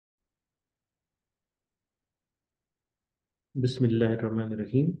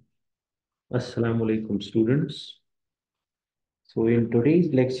Bismillahirrahmanirrahim. Assalamu alaikum, students. So, in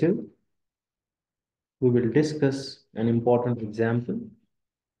today's lecture, we will discuss an important example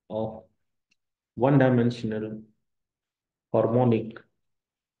of one-dimensional harmonic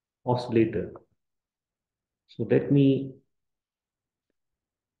oscillator. So, let me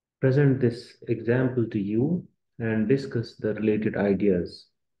present this example to you and discuss the related ideas.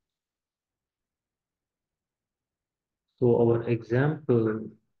 So, our example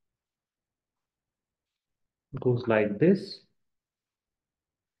goes like this.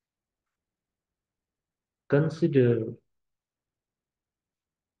 Consider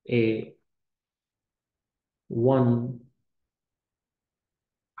a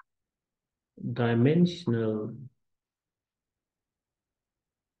one-dimensional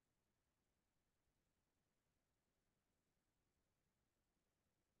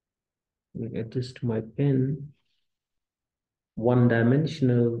let me adjust my pen.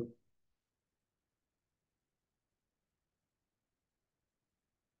 One-dimensional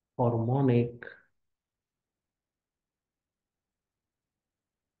harmonic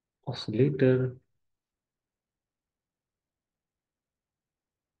oscillator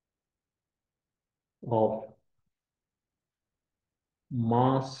of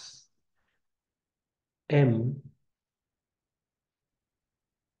mass M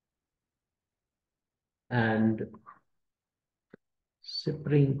and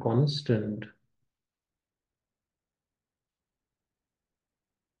spring constant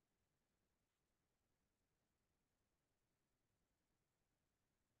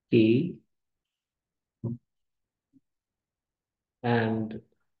K, and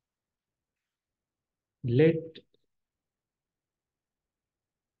let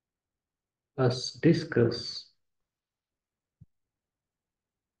us discuss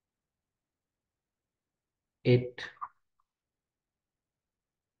it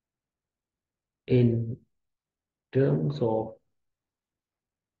in terms of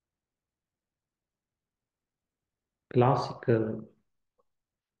classical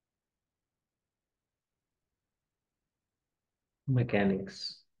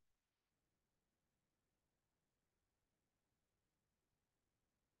mechanics.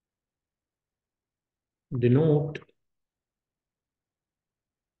 Denote,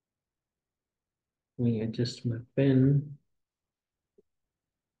 let me adjust my pen.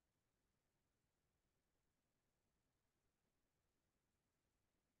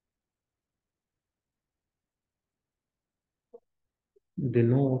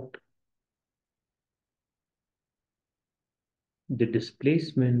 Denote the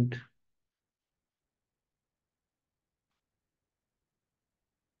displacement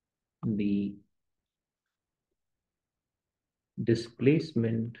the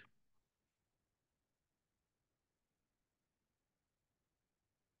displacement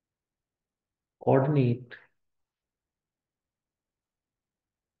coordinate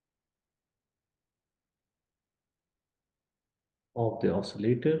of the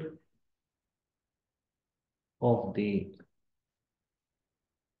oscillator of the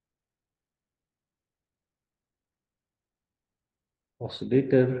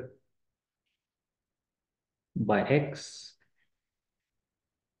oscillator by x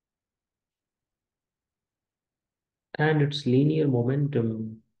and its linear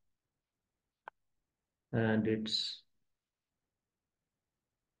momentum and its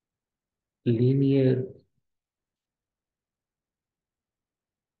linear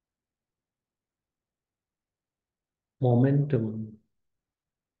momentum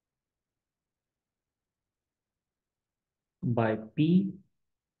by p.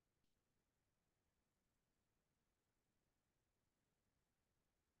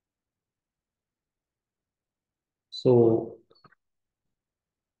 So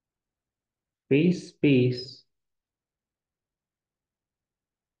phase space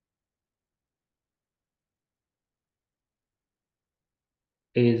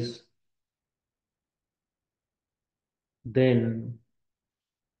is then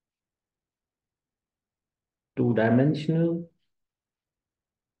two-dimensional,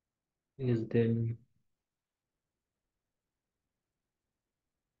 is then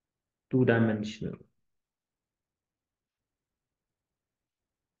two-dimensional.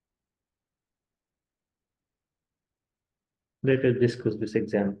 Let us discuss this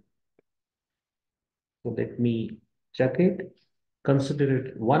example. So let me check it. Consider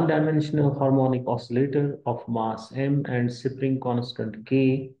it one-dimensional harmonic oscillator of mass m and spring constant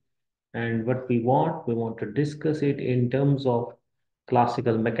k. And what we want to discuss it in terms of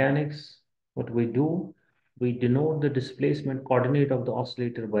classical mechanics. What we do, we denote the displacement coordinate of the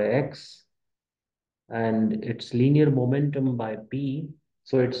oscillator by x and its linear momentum by p.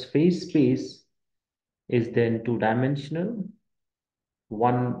 So its phase space is then two-dimensional.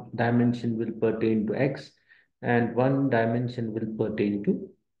 One dimension will pertain to x, and one dimension will pertain to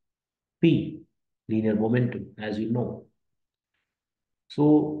p, linear momentum, as you know.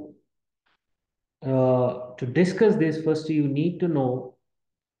 So to discuss this, first you need to know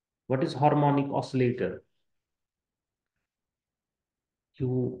what is harmonic oscillator.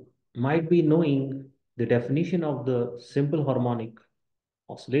 You might be knowing the definition of the simple harmonic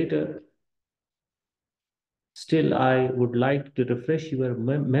oscillator. Still, I would like to refresh your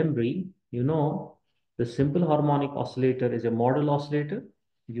memory. You know, the simple harmonic oscillator is a model oscillator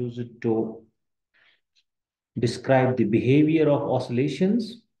used to describe the behavior of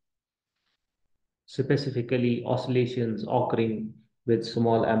oscillations, specifically oscillations occurring with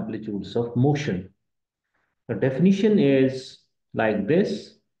small amplitudes of motion. The definition is like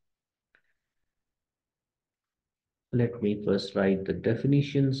this. Let me first write the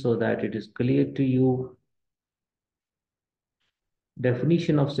definition so that it is clear to you.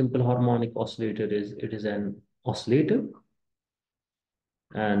 Definition of simple harmonic oscillator is it is an oscillator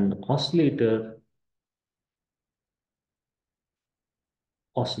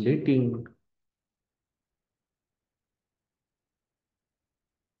oscillating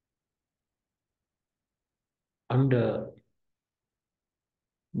under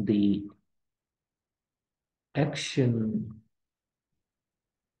the action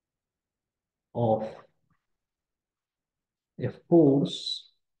of a force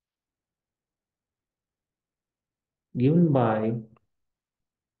given by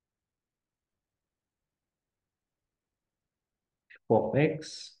f of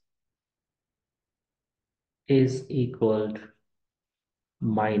x is equal to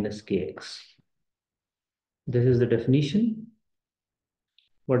minus kx. This is the definition.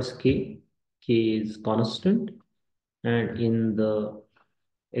 What's k? K is constant, and in the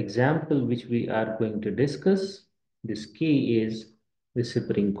example which we are going to discuss, this k is the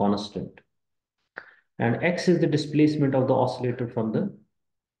spring constant, and x is the displacement of the oscillator from the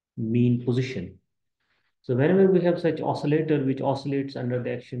mean position. So whenever we have such oscillator which oscillates under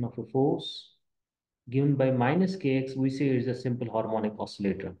the action of a force given by minus kx, we say it's a simple harmonic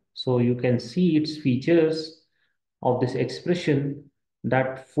oscillator. So you can see its features of this expression,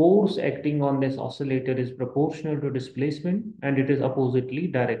 that force acting on this oscillator is proportional to displacement and it is oppositely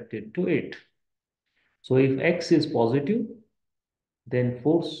directed to it. So if x is positive, then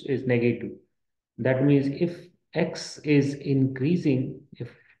force is negative. That means if x is increasing, if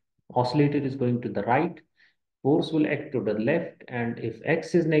oscillator is going to the right, force will act to the left, and if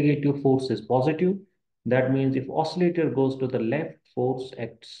x is negative, force is positive. That means if oscillator goes to the left, force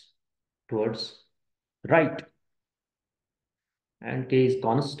acts towards right, and k is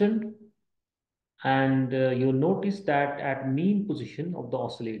constant. And you notice that at mean position of the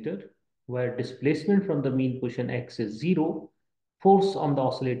oscillator, where displacement from the mean position x is 0, force on the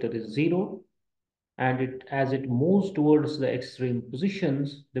oscillator is 0, and as it moves towards the extreme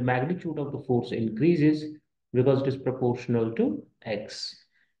positions, the magnitude of the force increases because it is proportional to x.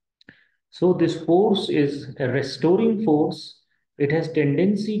 So this force is a restoring force. It has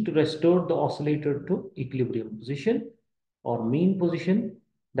tendency to restore the oscillator to equilibrium position or mean position,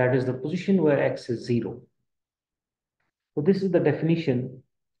 that is the position where x is 0. So this is the definition.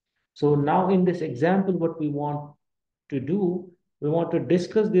 So now in this example, what we want to do, we want to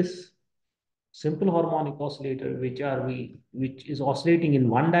discuss this simple harmonic oscillator, which is oscillating in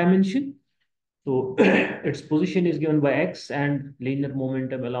one dimension. So its position is given by x and linear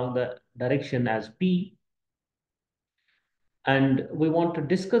momentum along the direction as p. And we want to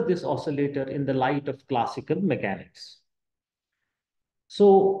discuss this oscillator in the light of classical mechanics.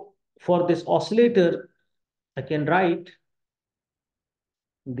 So for this oscillator, I can write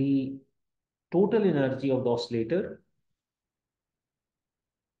the total energy of the oscillator,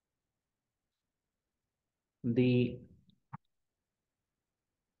 the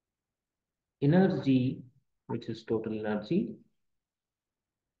energy, which is total energy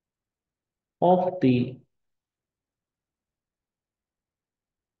of the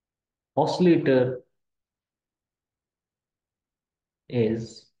oscillator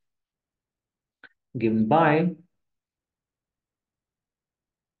is given by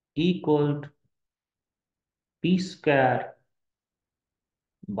equal to p square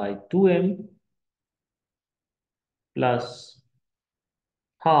by 2m plus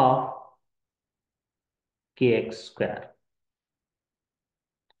half kx square.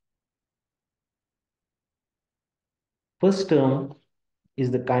 First term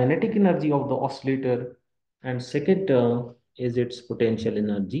is the kinetic energy of the oscillator, and second term is its potential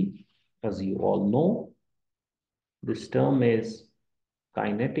energy. As you all know, this term is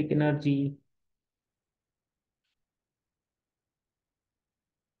kinetic energy,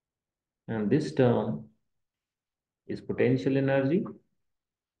 and this term is potential energy.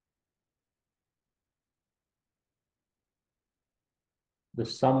 The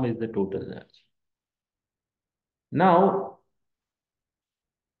sum is the total energy. Now,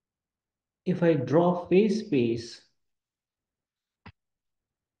 if I draw phase space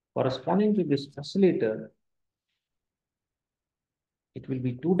corresponding to this oscillator, it will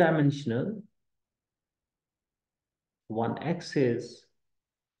be two-dimensional. One axis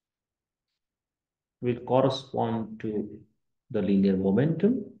will correspond to the linear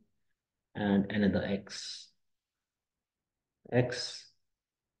momentum and another x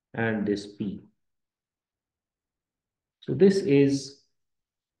and this p. So this is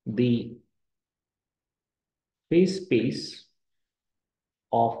the phase space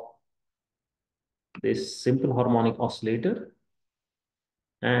of this simple harmonic oscillator,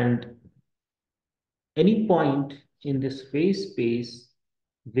 and any point in this phase space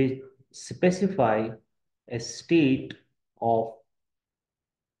will specify a state of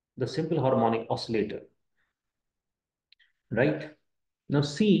the simple harmonic oscillator, right? Now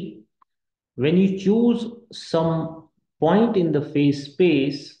see, when you choose some point in the phase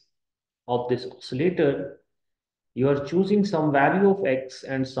space of this oscillator, you are choosing some value of x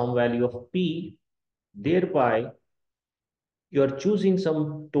and some value of p. Thereby, you are choosing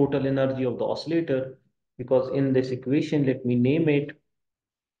some total energy of the oscillator, because in this equation, let me name it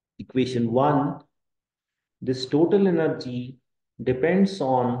equation 1. This total energy depends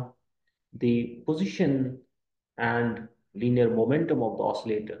on the position and linear momentum of the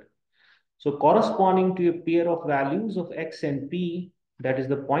oscillator. So corresponding to a pair of values of x and p, that is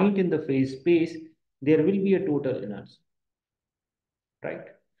the point in the phase space, there will be a total energy, right?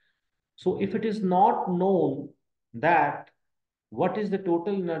 So if it is not known that what is the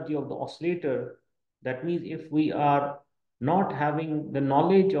total energy of the oscillator, that means if we are not having the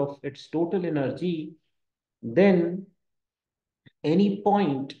knowledge of its total energy, then any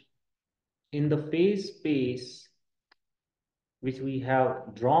point in the phase space which we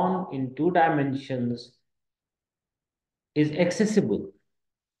have drawn in two dimensions is accessible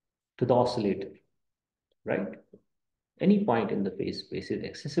to the oscillator, right? Any point in the phase space is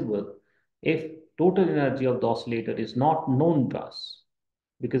accessible if total energy of the oscillator is not known to us,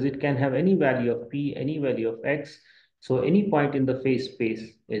 because it can have any value of p, any value of x. So any point in the phase space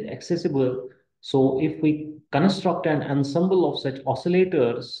is accessible. So if we construct an ensemble of such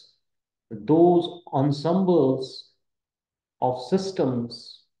oscillators, those ensembles of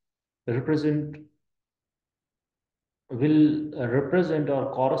systems represent will represent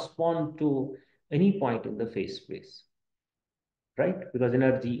or correspond to any point in the phase space, right? Because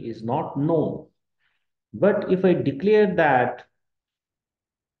energy is not known. But if I declare that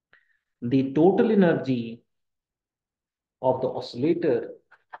the total energy of the oscillator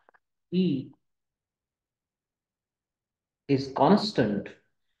E is constant,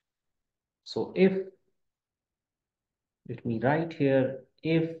 so if, let me write here,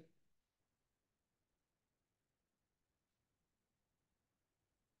 if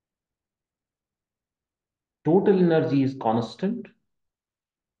total energy is constant,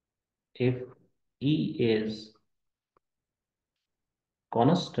 if E is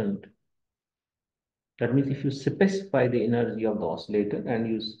constant, that means if you specify the energy of the oscillator and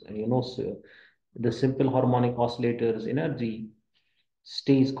you know, so the simple harmonic oscillator's energy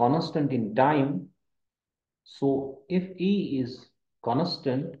stays constant in time. So if E is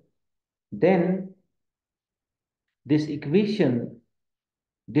constant, then this equation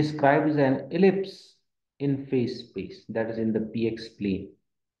describes an ellipse in phase space, that is in the px plane.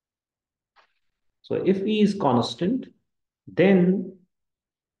 So if E is constant, then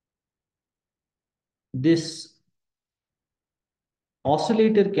this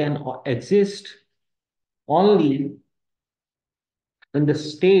oscillator can exist only in the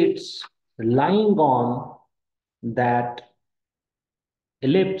states lying on that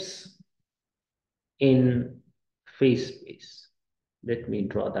ellipse in phase space. Let me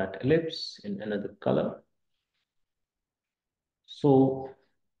draw that ellipse in another color. So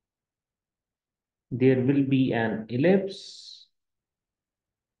there will be an ellipse.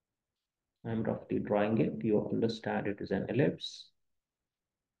 I'm roughly drawing it. You understand it is an ellipse.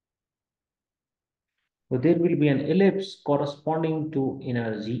 So there will be an ellipse corresponding to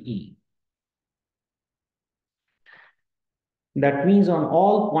energy E. That means on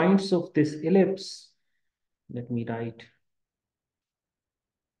all points of this ellipse, let me write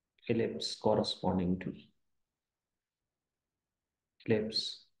ellipse corresponding to E.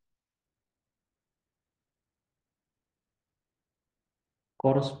 Ellipse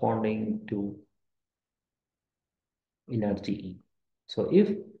corresponding to energy E. So if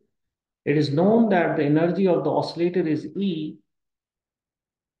it is known that the energy of the oscillator is E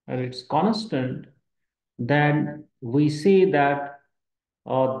and it's constant, then we say that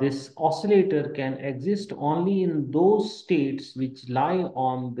this oscillator can exist only in those states which lie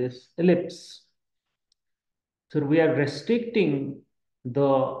on this ellipse. So we are restricting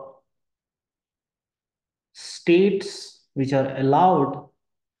the states which are allowed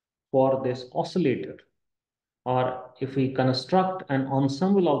for this oscillator. Or if we construct an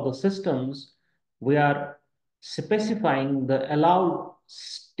ensemble of the systems, we are specifying the allowed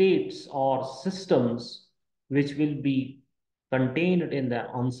states or systems which will be contained in the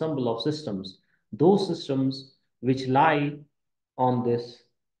ensemble of systems, those systems which lie on this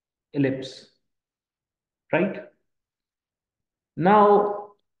ellipse, right?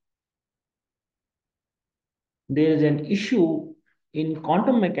 Now, there is an issue in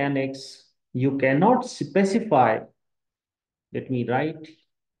quantum mechanics. You cannot specify, let me write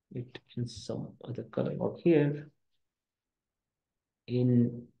it in some other color out here.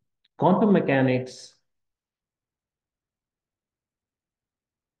 In quantum mechanics,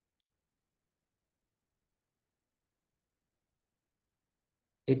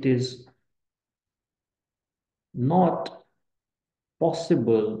 it is not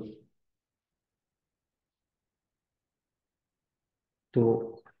possible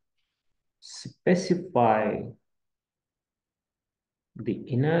to specify the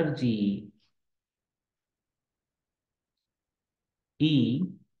energy E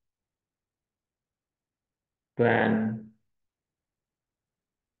when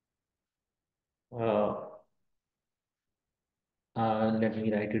uh, let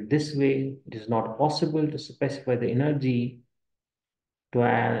me write it this way. It is not possible to specify the energy to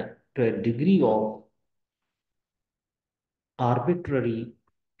a degree of arbitrary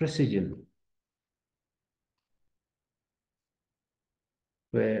precision,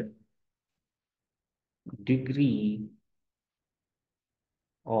 where degree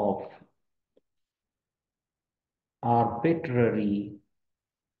of arbitrary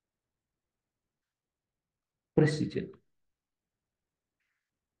precision.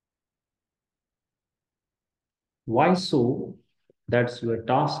 Why so? That's your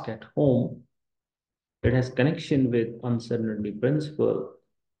task at home. It has connection with uncertainty principle.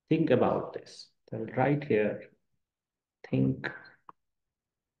 Think about this. I will write here. Think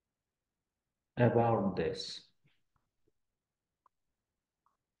about this.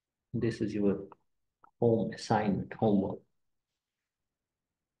 This is your home assignment, homework.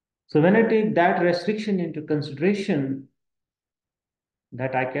 So when I take that restriction into consideration,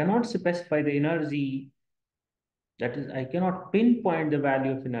 that I cannot specify the energy, that is, I cannot pinpoint the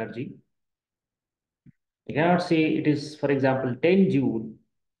value of energy. I cannot say it is, for example, 10 joule,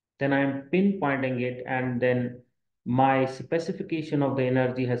 then I am pinpointing it, and then my specification of the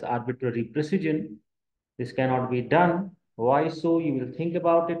energy has arbitrary precision. This cannot be done. Why so? You will think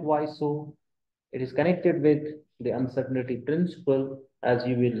about it. Why so? It is connected with the uncertainty principle as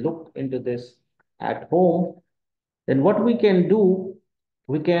you will look into this at home. Then what we can do,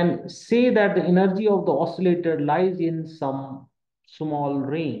 we can say that the energy of the oscillator lies in some small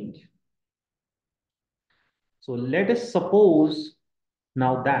range. So let us suppose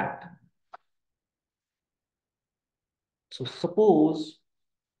now that. So suppose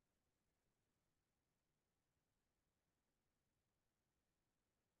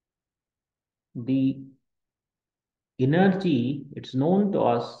the energy, it's known to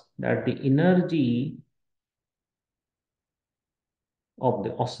us that the energy of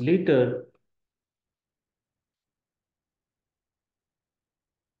the oscillator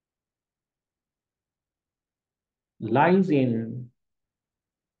lies in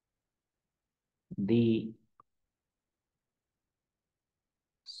the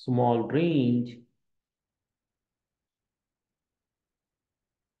small range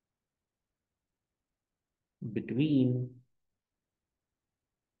between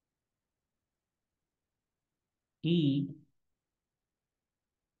E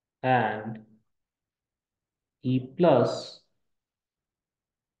and E plus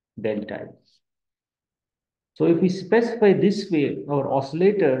delta E. So if we specify this way our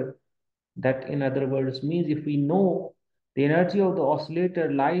oscillator, that in other words means if we know the energy of the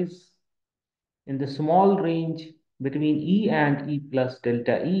oscillator lies in the small range between E and E plus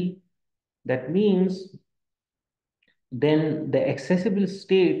delta E, that means then the accessible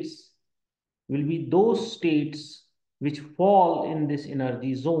states will be those states which fall in this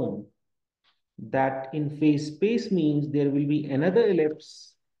energy zone. That in phase space means there will be another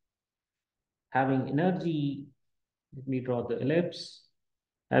ellipse having energy. Let me draw the ellipse.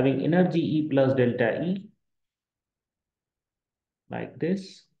 having energy E plus delta E like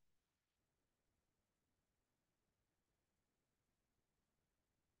this.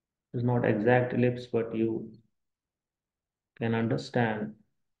 It's not exact ellipse, but you can understand.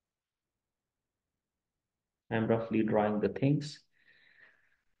 I'm roughly drawing the things.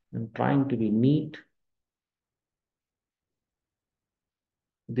 I'm trying to be neat.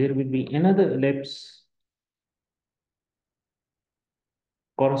 There will be another ellipse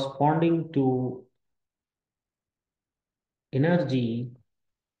corresponding to energy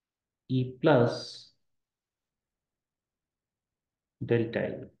E plus delta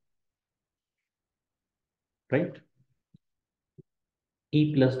E, right?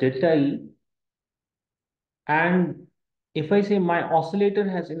 E plus delta E. And if I say my oscillator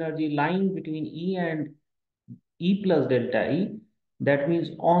has energy lying between E and E plus delta E, that means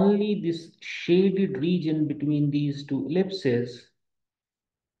only this shaded region between these two ellipses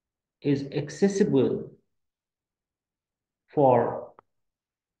is accessible for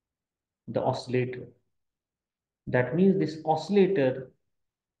the oscillator. That means this oscillator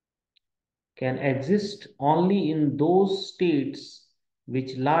can exist only in those states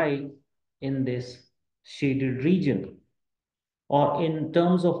which lie in this shaded region. Or in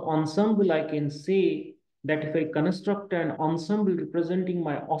terms of ensemble, I can say that if I construct an ensemble representing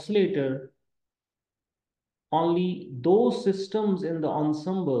my oscillator, only those systems in the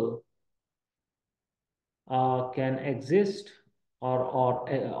ensemble can exist, or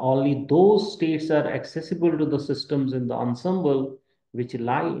only those states are accessible to the systems in the ensemble which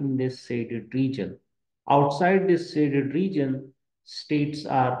lie in this shaded region. Outside this shaded region, states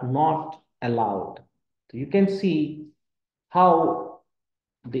are not allowed. So you can see how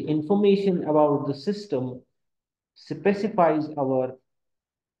the information about the system specifies our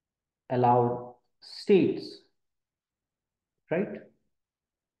allowed states, right?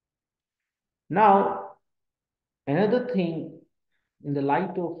 Now, another thing in the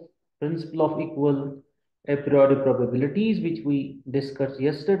light of principle of equal a priori probabilities, which we discussed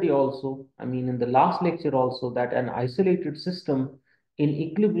yesterday also, I mean in the last lecture also, that an isolated system in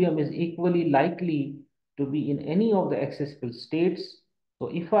equilibrium is equally likely to be in any of the accessible states. So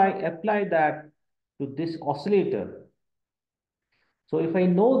if I apply that to this oscillator, so if I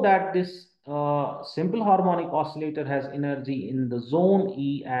know that this simple harmonic oscillator has energy in the zone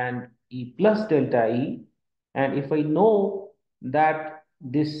E and E plus delta E, and if I know that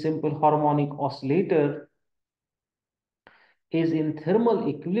this simple harmonic oscillator is in thermal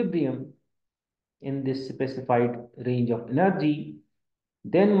equilibrium in this specified range of energy,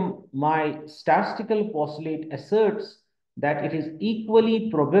 then my statistical postulate asserts that it is equally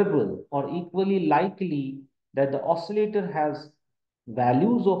probable or equally likely that the oscillator has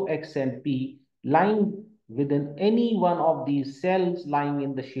values of x and p lying within any one of these cells lying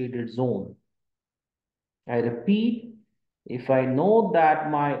in the shaded zone. I repeat, if I know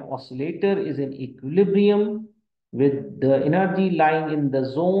that my oscillator is in equilibrium with the energy lying in the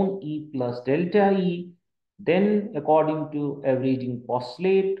zone E plus delta E, then according to averaging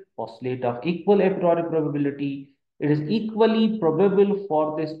postulate of equal a priori probability, it is equally probable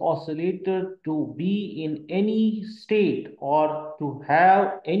for this oscillator to be in any state or to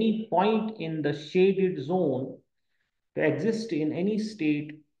have any point in the shaded zone, to exist in any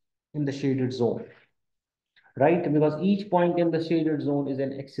state in the shaded zone, right? Because each point in the shaded zone is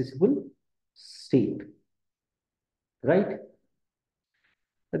an accessible state, right?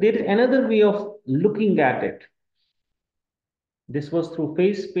 But there is another way of looking at it. This was through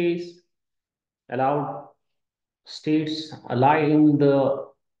phase space, allowed states lie in the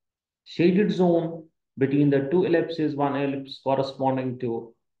shaded zone between the two ellipses, one ellipse corresponding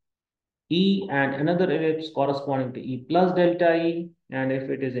to E and another ellipse corresponding to E plus delta E. And if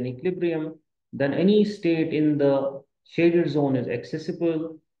it is in equilibrium, then any state in the shaded zone is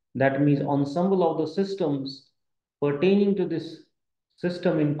accessible. That means ensemble of the systems pertaining to this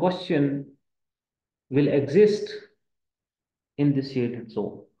system in question will exist in this shaded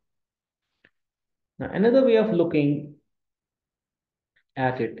zone. Now, another way of looking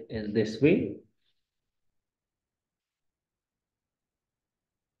at it is this way.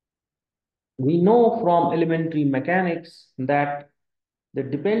 We know from elementary mechanics that the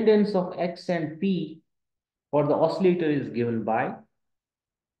dependence of x and p for the oscillator is given by,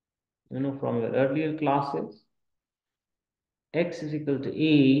 from your earlier classes, x is equal to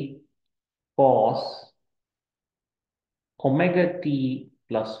a cos omega t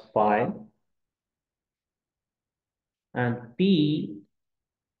plus phi, and p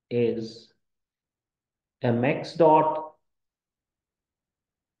is mx dot,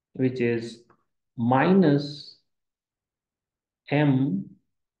 which is minus m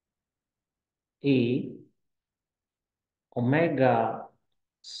A omega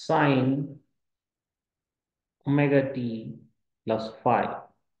sine omega t plus phi.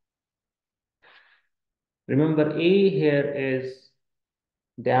 Remember, A here is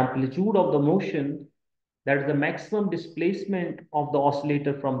the amplitude of the motion, that is the maximum displacement of the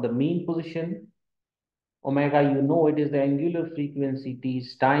oscillator from the mean position. Omega, you know, it is the angular frequency, t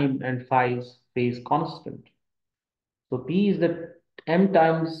is time, and phi is phase constant. So t is the m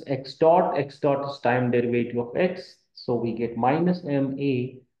times x dot is time derivative of x. So we get minus m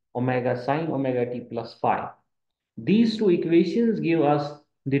a omega sine omega t plus phi. These two equations give us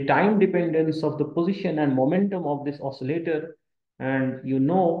the time dependence of the position and momentum of this oscillator. And you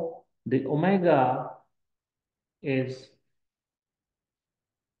know the omega is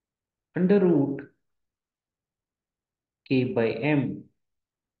under root k by m,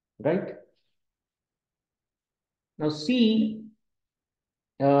 right? Now see,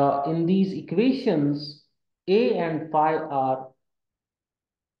 in these equations, a and phi are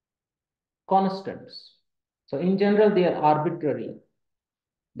constants. So in general, they are arbitrary.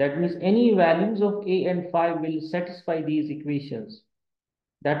 That means any values of a and phi will satisfy these equations.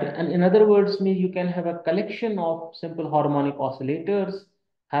 That, and in other words, means you can have a collection of simple harmonic oscillators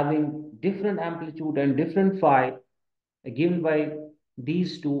having different amplitude and different phi given by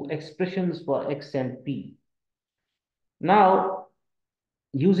these two expressions for x and p. Now,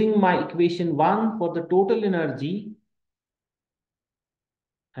 using my equation 1 for the total energy,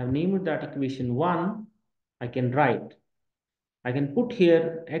 I have named that equation 1. I can write. I can put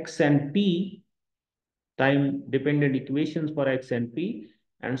here x and p, time dependent equations for x and p,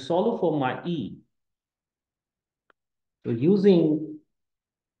 and solve for my E. So using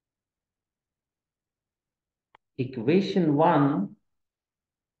equation 1,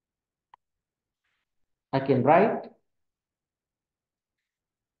 I can write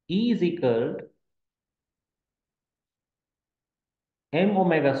E is equal to m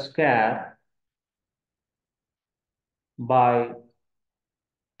omega square by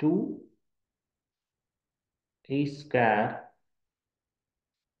 2 a square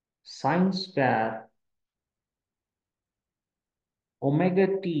sine square omega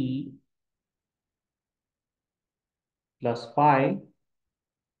t plus phi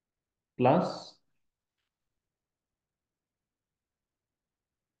plus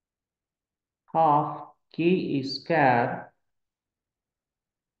half k square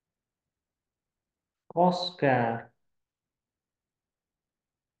cos square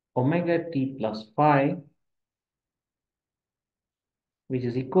omega t plus phi, which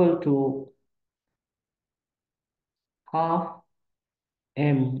is equal to half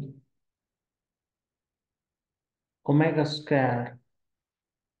m omega square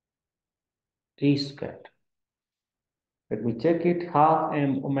a square. Let me check it. Half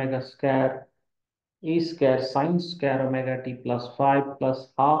m omega square a square sine square omega t plus phi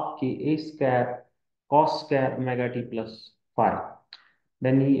plus half k a square cos square omega t plus phi.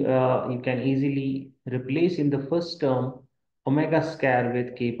 Then you can easily replace in the first term omega square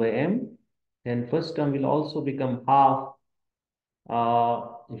with k by m. Then first term will also become half.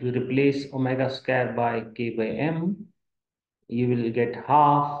 If you replace omega square by k by m, you will get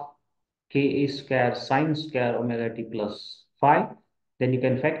half k square sine square omega t plus phi. Then you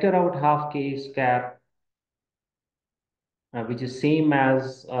can factor out half k square, which is same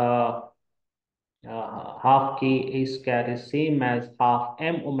as half k a square is same as half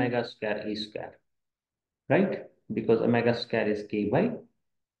m omega square a square, right? Because omega square is k by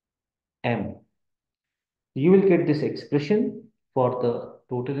m. You will get this expression for the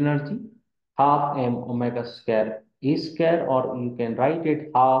total energy, half m omega square a square, or you can write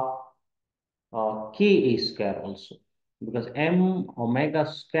it half k a square also, because m omega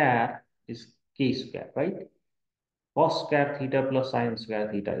square is k square, right? Cos square theta plus sine square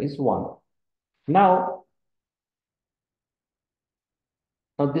theta is 1. Now,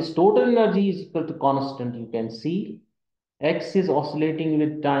 this total energy is equal to constant. You can see x is oscillating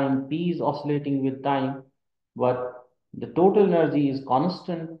with time, p is oscillating with time, but the total energy is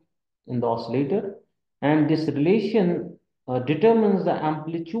constant in the oscillator. And this relation determines the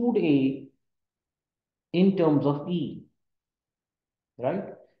amplitude A in terms of E,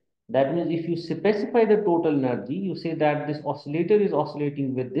 right? That means if you specify the total energy, you say that this oscillator is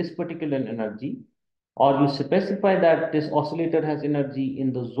oscillating with this particular energy, or you specify that this oscillator has energy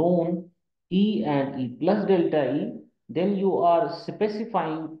in the zone E and E plus delta E, then you are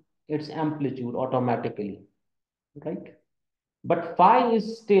specifying its amplitude automatically, right? But phi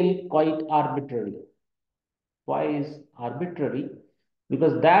is still quite arbitrary. Phi is arbitrary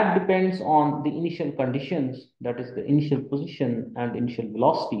because that depends on the initial conditions, that is the initial position and initial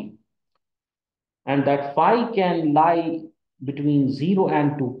velocity. and that phi can lie between 0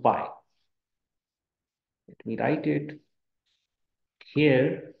 and 2 pi. Let me write it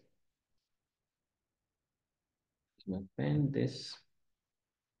here. My pen, this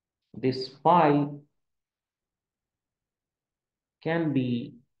phi can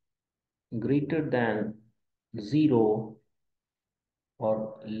be greater than 0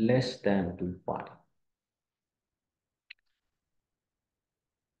 or less than 2 pi.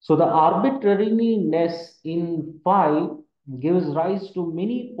 So the arbitrariness in phi gives rise to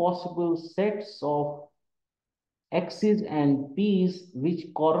many possible sets of x's and p's which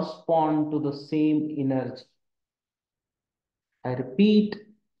correspond to the same energy. I repeat,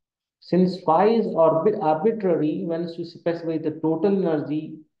 since phi is arbitrary, when you specify the total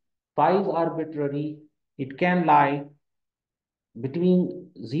energy, phi is arbitrary, it can lie between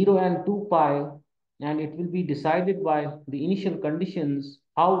 0 and 2 pi, and it will be decided by the initial conditions,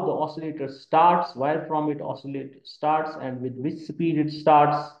 how the oscillator starts, where from it oscillate starts, and with which speed it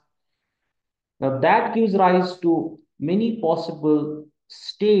starts. Now that gives rise to many possible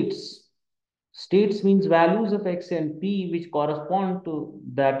states. States means values of x and p which correspond to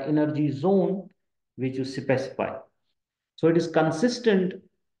that energy zone which you specify. So it is consistent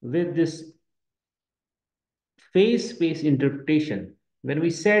with this phase space interpretation. When we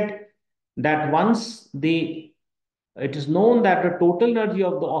said that once it is known that the total energy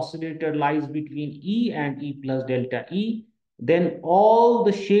of the oscillator lies between E and E plus delta E, then all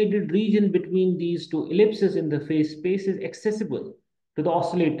the shaded region between these two ellipses in the phase space is accessible to the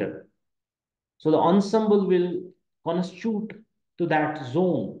oscillator. So the ensemble will constitute to that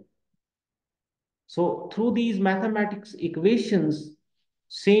zone. So through these mathematics equations,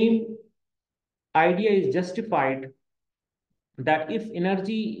 same idea is justified that if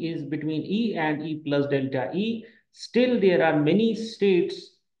energy is between E and E plus delta E, still there are many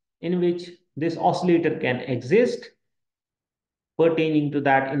states in which this oscillator can exist pertaining to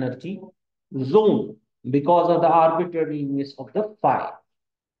that energy zone because of the arbitrariness of the phi.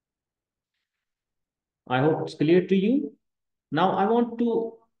 I hope it's clear to you. Now I want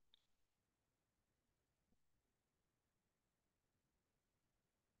to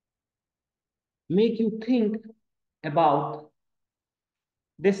make you think about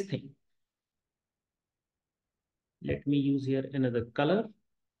this thing. Let me use here another color.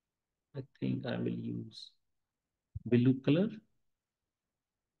 I think I will use blue color.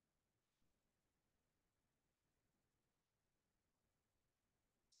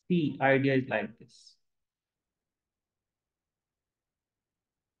 The idea is like this.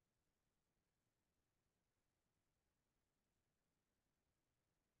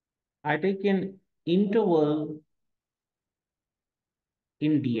 I take an interval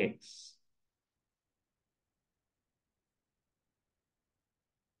in dx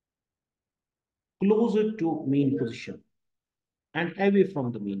closer to mean position and away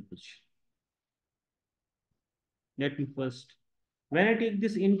from the mean position. Let me first, when I take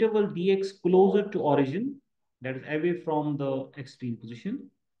this interval dx closer to origin, that is away from the extreme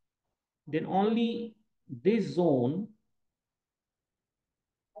position, then only this zone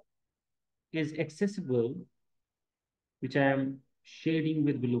is accessible, which I am shading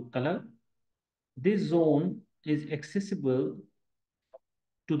with blue color. This zone is accessible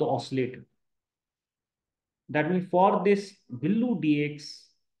to the oscillator. That means for this blue dx,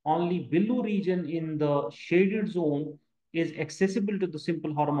 only blue region in the shaded zone is accessible to the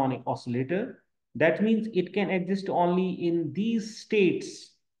simple harmonic oscillator. That means it can exist only in these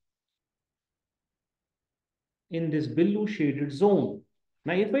states in this blue shaded zone.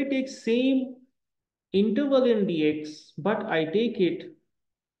 Now, if I take same interval in dx, but I take it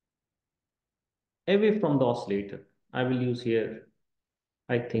away from the oscillator, I will use here,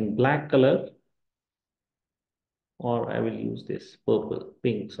 I think, black color, or I will use this purple,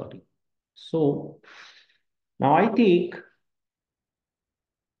 pink, sorry. So now I take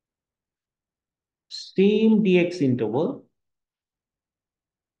same dx interval,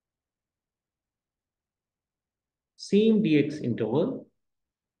 same dx interval,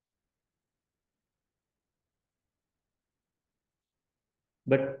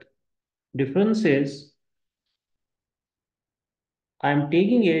 but difference is I'm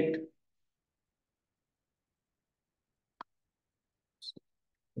taking it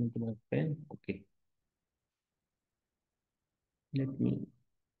into my pen. Okay, let me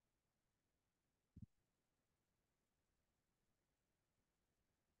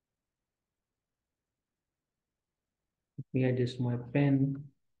adjust my pen.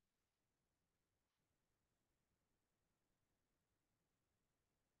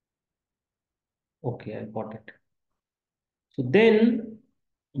 Okay, I got it. So then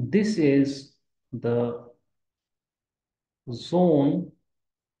this is the zone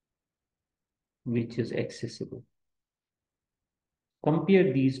which is accessible.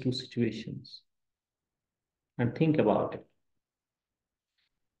 Compare these two situations and think about it.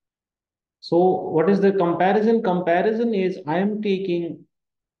 So what is the comparison? Comparison is I am taking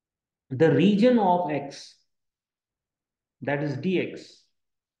the region of X, that is dx,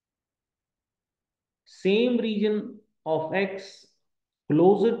 same region of X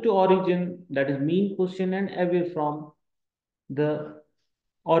closer to origin, that is mean position, and away from the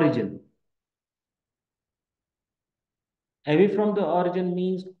origin. Away from the origin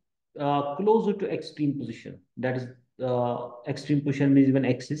means closer to extreme position. That is extreme position means when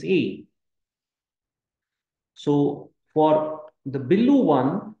X is A. So for the blue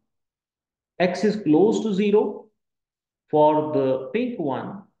one, X is close to 0. For the pink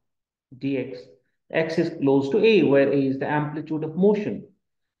one, dx, X is close to A, where A is the amplitude of motion.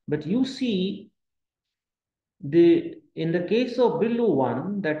 But you see, in the case of blue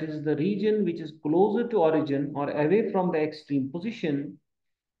one, that is the region which is closer to origin or away from the extreme position,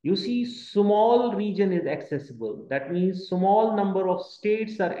 you see small region is accessible. That means small number of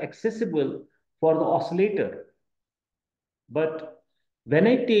states are accessible for the oscillator. But when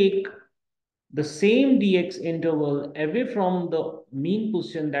I take the same dx interval away from the mean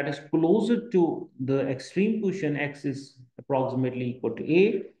position, that is closer to the extreme position, X is approximately equal to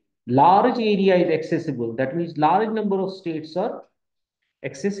A, large area is accessible. That means large number of states are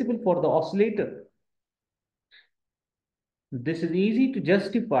accessible for the oscillator. This is easy to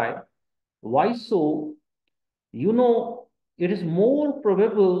justify. Why so? You know, it is more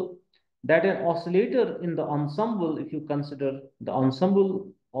probable that an oscillator in the ensemble, if you consider the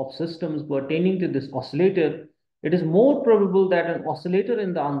ensemble of systems pertaining to this oscillator, it is more probable that an oscillator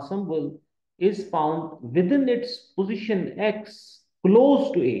in the ensemble is found within its position X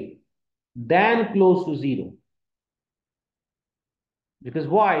close to A than close to 0. Because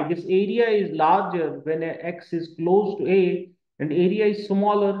why? This area is larger when X is close to A, and area is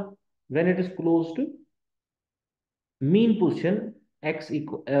smaller when it is close to mean position X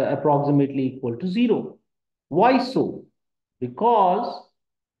approximately equal to 0. Why so? Because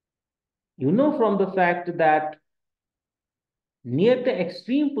you know from the fact that near the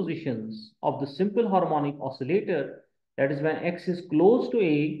extreme positions of the simple harmonic oscillator, that is when X is close to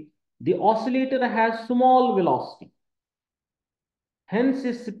A, the oscillator has small velocity. Hence,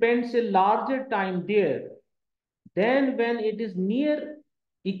 it spends a larger time there than when it is near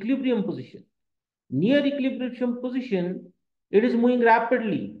equilibrium position. Near equilibrium position, it is moving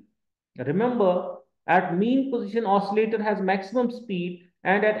rapidly. Remember, at mean position, oscillator has maximum speed,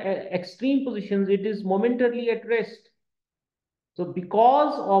 and at extreme positions, it is momentarily at rest. So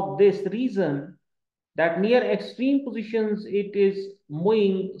because of this reason, that near extreme positions, it is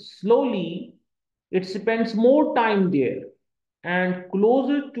moving slowly, it spends more time there. And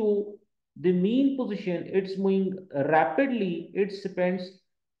closer to the mean position, it's moving rapidly, it spends,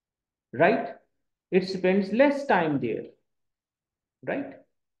 right? It spends less time there, right?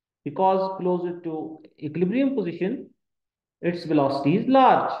 Because closer to equilibrium position, its velocity is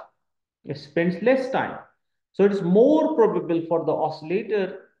large. It spends less time. So it is more probable for the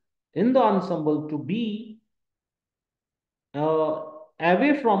oscillator in the ensemble to be uh,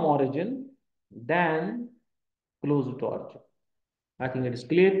 away from origin than closer to origin. I think it is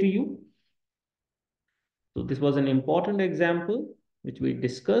clear to you. So this was an important example which we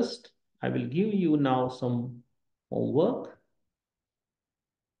discussed. I will give you now some homework.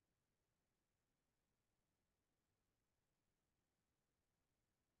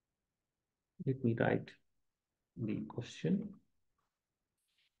 Let me write the question.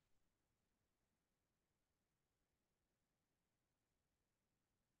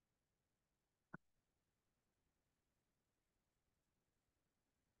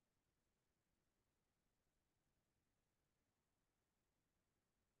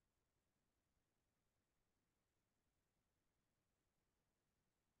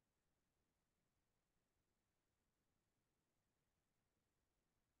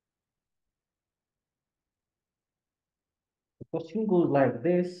 The question goes like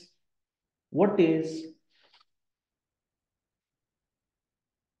this. What is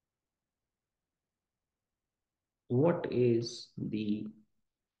the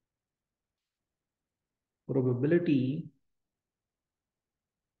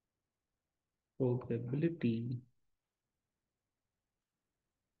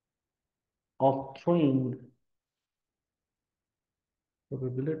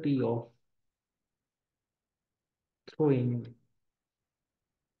probability of throwing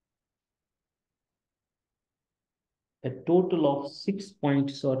a total of 6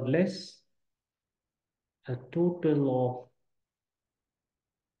 points or less a total of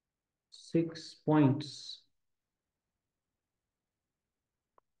 6 points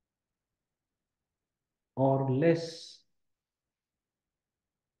or less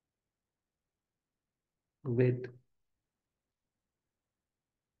with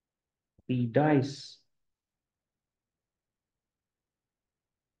the dice.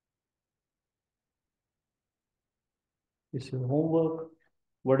 This is your homework.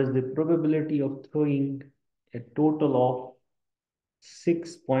 What is the probability of throwing a total of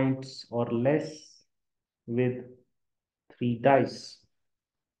 6 points or less with 3 dice?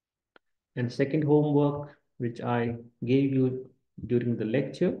 And second homework, which I gave you during the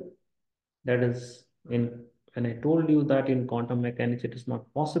lecture, that is in when I told you that in quantum mechanics it is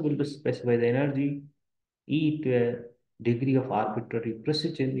not possible to specify the energy E to a degree of arbitrary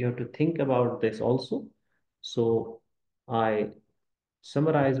precision. You have to think about this also. So I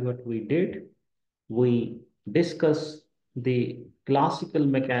summarize what we did. We discuss the classical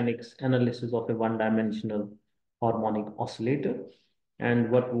mechanics analysis of a one-dimensional harmonic oscillator,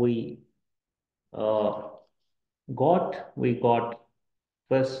 and what uh, we got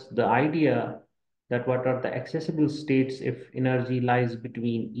first the idea that what are the accessible states if energy lies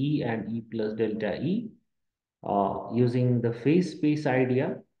between E and E plus delta E, using the phase space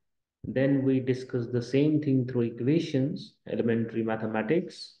idea. Then we discuss the same thing through equations, elementary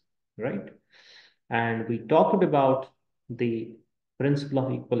mathematics, right? And we talked about the principle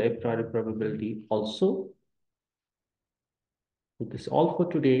of equal a priori probability also. So this is all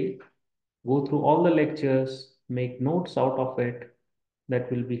for today. Go through all the lectures, make notes out of it. That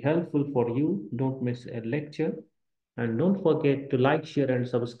will be helpful for you. Don't miss a lecture. And don't forget to like, share, and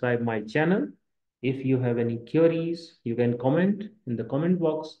subscribe my channel. If you have any queries, you can comment in the comment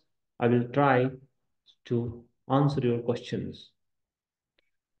box. I will try to answer your questions.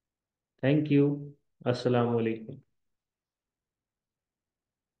 Thank you. Assalamu alaikum.